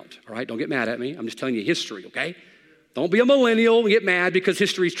 Hear me out, all right? Don't get mad at me. I'm just telling you history, okay? Don't be a millennial and get mad because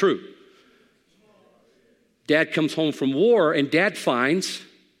history's true. Dad comes home from war, and Dad finds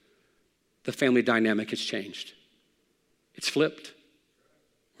the family dynamic has changed. It's flipped.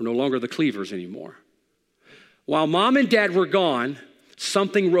 We're no longer the Cleavers anymore. While Mom and Dad were gone,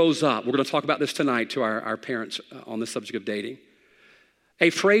 something rose up. We're going to talk about this tonight to our parents on the subject of dating.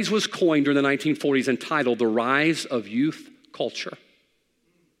 A phrase was coined during the 1940s entitled the rise of youth culture.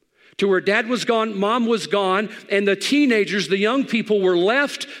 To where Dad was gone, Mom was gone, and the teenagers, the young people, were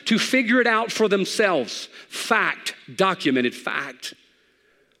left to figure it out for themselves. Fact, documented fact.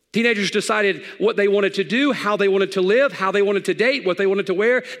 Teenagers decided what they wanted to do, how they wanted to live, how they wanted to date, what they wanted to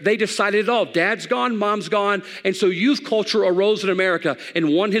wear. They decided it all. Dad's gone, Mom's gone. And so youth culture arose in America.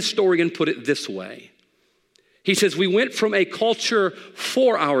 And one historian put it this way. He says, we went from a culture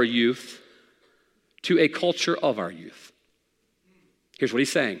for our youth to a culture of our youth. Here's what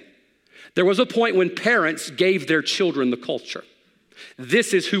he's saying. There was a point when parents gave their children the culture.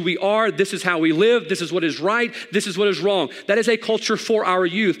 This is who we are. This is how we live. This is what is right. This is what is wrong. That is a culture for our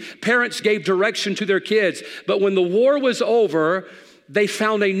youth. Parents gave direction to their kids. But when the war was over, they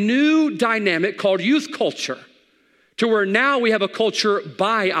found a new dynamic called youth culture. To where now we have a culture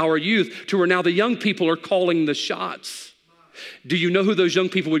by our youth. To where now the young people are calling the shots. Do you know who those young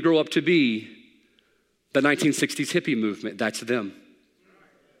people would grow up to be? The 1960s hippie movement. That's them.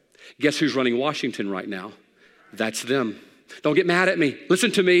 Guess who's running Washington right now? That's them. Don't get mad at me.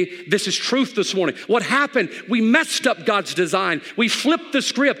 Listen to me. This is truth this morning. What happened? We messed up God's design. We flipped the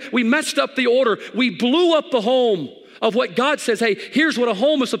script. We messed up the order. We blew up the home of what God says, hey, here's what a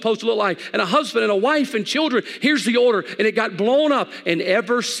home is supposed to look like, and a husband and a wife and children. Here's the order. And it got blown up. And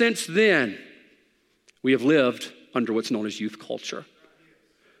ever since then, we have lived under what's known as youth culture.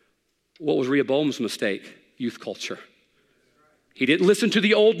 What was Rehoboam's mistake? Youth culture. He didn't listen to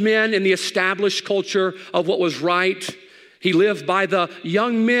the old men and the established culture of what was right. He lived by the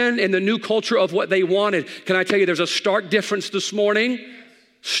young men and the new culture of what they wanted. Can I tell you, there's a stark difference this morning?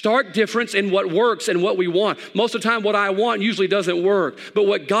 Stark difference in what works and what we want. Most of the time, what I want usually doesn't work. But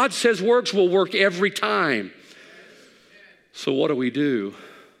what God says works will work every time. So what do we do?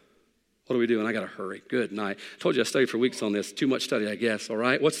 What do we do? And I got to hurry. Good night. I told you I studied for weeks on this. Too much study, I guess. All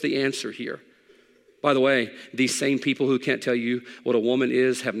right? What's the answer here? By the way, these same people who can't tell you what a woman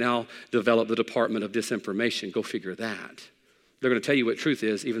is have now developed the Department of Disinformation. Go figure that. They're going to tell you what truth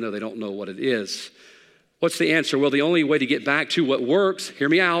is, even though they don't know what it is. What's the answer? Well, the only way to get back to what works, hear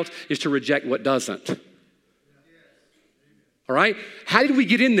me out, is to reject what doesn't. All right? How did we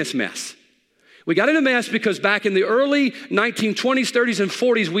get in this mess? We got in a mess because back in the early 1920s, 30s, and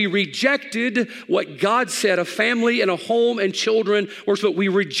 40s, we rejected what God said a family and a home and children were. But we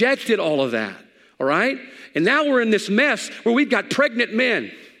rejected all of that. All right? And now we're in this mess where we've got pregnant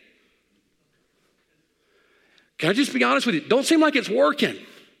men. Can I just be honest with you? Don't seem like it's working.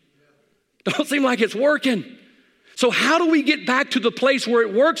 Don't seem like it's working. So how do we get back to the place where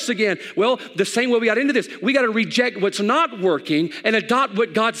it works again? Well, the same way we got into this, we got to reject what's not working and adopt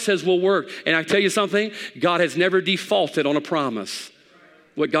what God says will work. And I tell you something, God has never defaulted on a promise.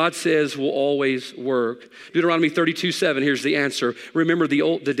 What God says will always work. Deuteronomy 32:7, here's the answer. Remember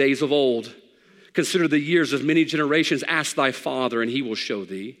the days of old. Consider the years of many generations. Ask thy father, and he will show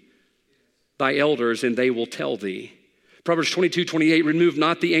thee. Thy elders, and they will tell thee. Proverbs 22:28, remove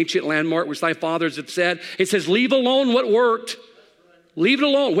not the ancient landmark which thy fathers have set. It says, leave alone what worked. Leave it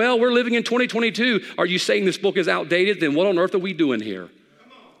alone. Well, we're living in 2022. Are you saying this book is outdated? Then what on earth are we doing here?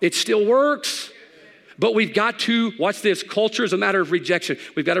 It still works. But we've got to, watch this, culture is a matter of rejection.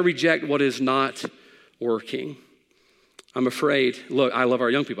 We've got to reject what is not working. I'm afraid, look, I love our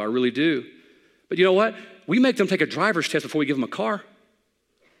young people, I really do. But you know what? We make them take a driver's test before we give them a car.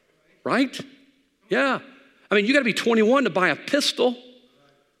 Right? Yeah. I mean, you got to be 21 to buy a pistol.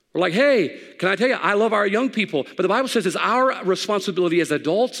 We're like, hey, can I tell you, I love our young people. But the Bible says it's our responsibility as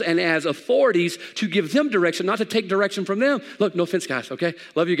adults and as authorities to give them direction, not to take direction from them. Look, no offense, guys, okay?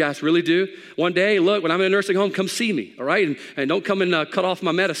 Love you guys, really do. One day, look, when I'm in a nursing home, come see me, all right? And don't come and cut off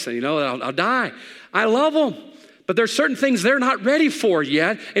my medicine, you know, I'll die. I love them. But there's certain things they're not ready for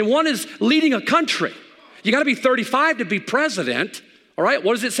yet. And one is leading a country. You got to be 35 to be president. All right,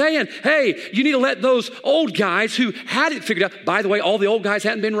 what is it saying? Hey, you need to let those old guys who had it figured out. By the way, all the old guys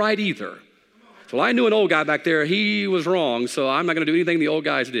hadn't been right either. So I knew an old guy back there. He was wrong, so I'm not going to do anything the old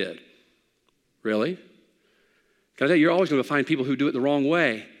guys did. Really? Can I tell you, you're always going to find people who do it the wrong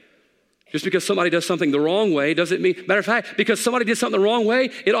way. Just because somebody does something the wrong way doesn't mean, matter of fact, because somebody did something the wrong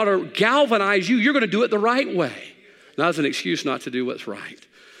way, it ought to galvanize you. You're going to do it the right way. Not as an excuse not to do what's right.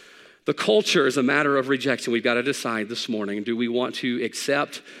 The culture is a matter of rejection. We've got to decide this morning, do we want to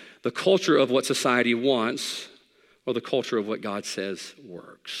accept the culture of what society wants or the culture of what God says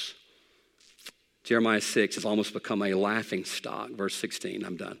works? Jeremiah 6 has almost become a laughing stock. Verse 16,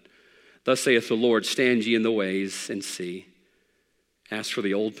 I'm done. Thus saith the Lord, stand ye in the ways and see. Ask for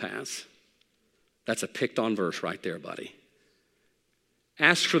the old paths. That's a picked on verse right there, buddy.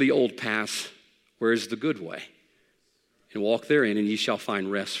 Ask for the old paths, where is the good way? And walk therein, and ye shall find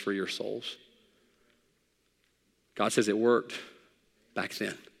rest for your souls. God says it worked back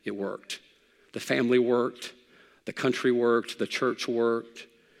then. It worked. The family worked. The country worked. The church worked.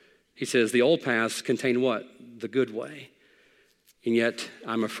 He says the old paths contain what? The good way. And yet,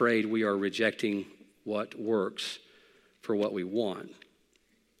 I'm afraid we are rejecting what works for what we want.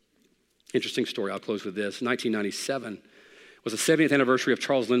 Interesting story. I'll close with this. 1997 was the 70th anniversary of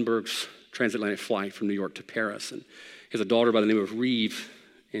Charles Lindbergh's transatlantic flight from New York to Paris. And he has a daughter by the name of Reeve,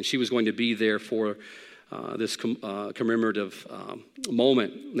 and she was going to be there for this commemorative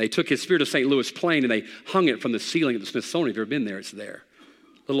moment. And they took his Spirit of St. Louis plane and they hung it from the ceiling at the Smithsonian. If you've ever been there, it's there.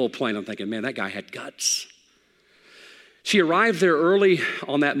 Little old plane. I'm thinking, man, that guy had guts. She arrived there early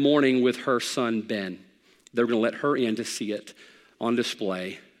on that morning with her son, Ben. They were going to let her in to see it on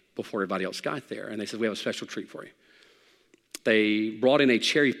display before everybody else got there. And they said, we have a special treat for you. They brought in a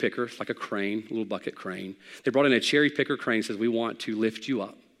cherry picker, like a crane, a little bucket crane. They brought in a cherry picker crane and says, we want to lift you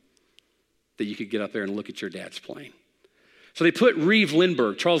up, that you could get up there and look at your dad's plane. So they put Reeve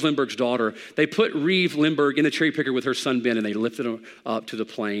Lindbergh, Charles Lindbergh's daughter, they put Reeve Lindbergh in the cherry picker with her son Ben, and they lifted him up to the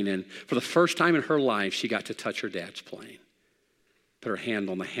plane. And for the first time in her life, she got to touch her dad's plane. Put her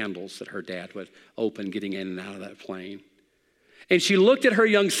hand on the handles that her dad would open getting in and out of that plane. And she looked at her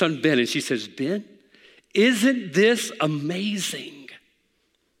young son Ben and she says, Ben, isn't this amazing?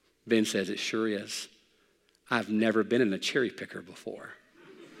 Ben says, it sure is. I've never been in a cherry picker before.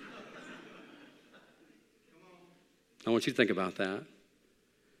 I want you to think about that.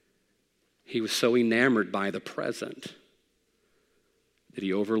 He was so enamored by the present that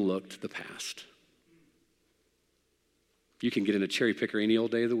he overlooked the past. You can get in a cherry picker any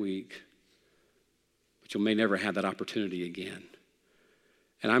old day of the week, but you may never have that opportunity again.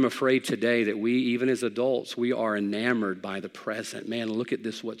 And I'm afraid today that we, even as adults, we are enamored by the present. Man, look at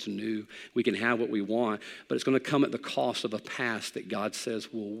this, what's new. We can have what we want, but it's going to come at the cost of a past that God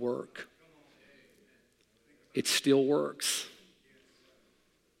says will work. It still works.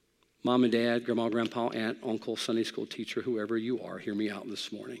 Mom and dad, grandma, grandpa, aunt, uncle, Sunday school teacher, whoever you are, hear me out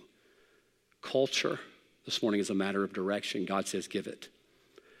this morning. Culture this morning is a matter of direction. God says give it.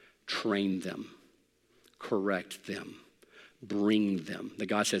 Train them. Correct them. Bring them. That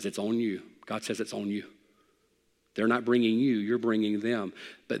God says it's on you. God says it's on you. They're not bringing you, you're bringing them.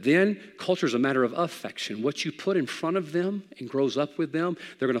 But then culture is a matter of affection. What you put in front of them and grows up with them,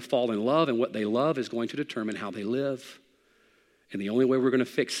 they're going to fall in love, and what they love is going to determine how they live. And the only way we're going to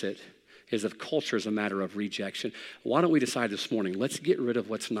fix it is if culture is a matter of rejection. Why don't we decide this morning, let's get rid of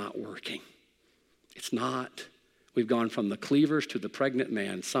what's not working. It's not. We've gone from the cleavers to the pregnant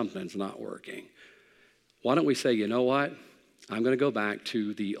man. Something's not working. Why don't we say, you know what? I'm going to go back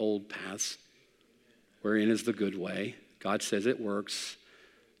to the old paths, wherein is the good way. God says it works.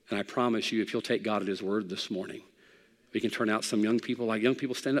 And I promise you, if you'll take God at his word this morning, we can turn out some young people, like young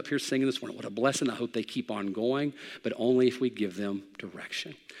people stand up here singing this morning. What a blessing. I hope they keep on going, but only if we give them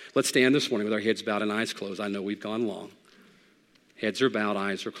direction. Let's stand this morning with our heads bowed and eyes closed. I know we've gone long. Heads are bowed,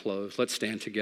 eyes are closed. Let's stand together.